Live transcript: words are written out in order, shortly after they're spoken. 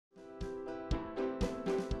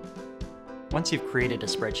Once you've created a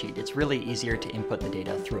spreadsheet, it's really easier to input the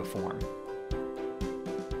data through a form.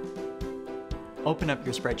 Open up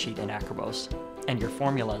your spreadsheet in Acribos, and your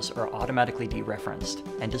formulas are automatically dereferenced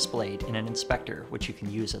and displayed in an inspector which you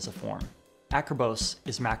can use as a form. Acribos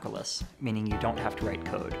is macroless, meaning you don't have to write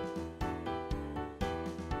code.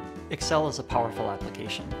 Excel is a powerful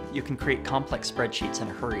application. You can create complex spreadsheets in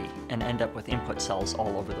a hurry and end up with input cells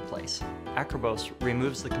all over the place. Acribos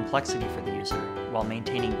removes the complexity for the user while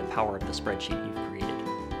maintaining the power of the spreadsheet you've created.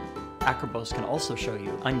 Acribos can also show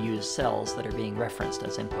you unused cells that are being referenced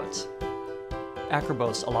as inputs.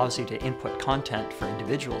 Acribos allows you to input content for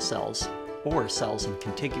individual cells or cells in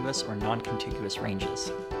contiguous or non-contiguous ranges.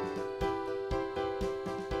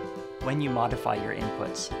 When you modify your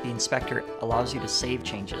inputs, the inspector allows you to save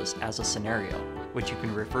changes as a scenario, which you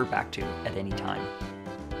can refer back to at any time.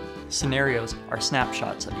 Scenarios are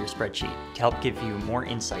snapshots of your spreadsheet to help give you more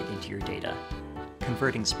insight into your data,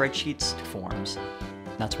 converting spreadsheets to forms.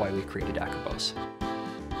 That's why we created Acribos.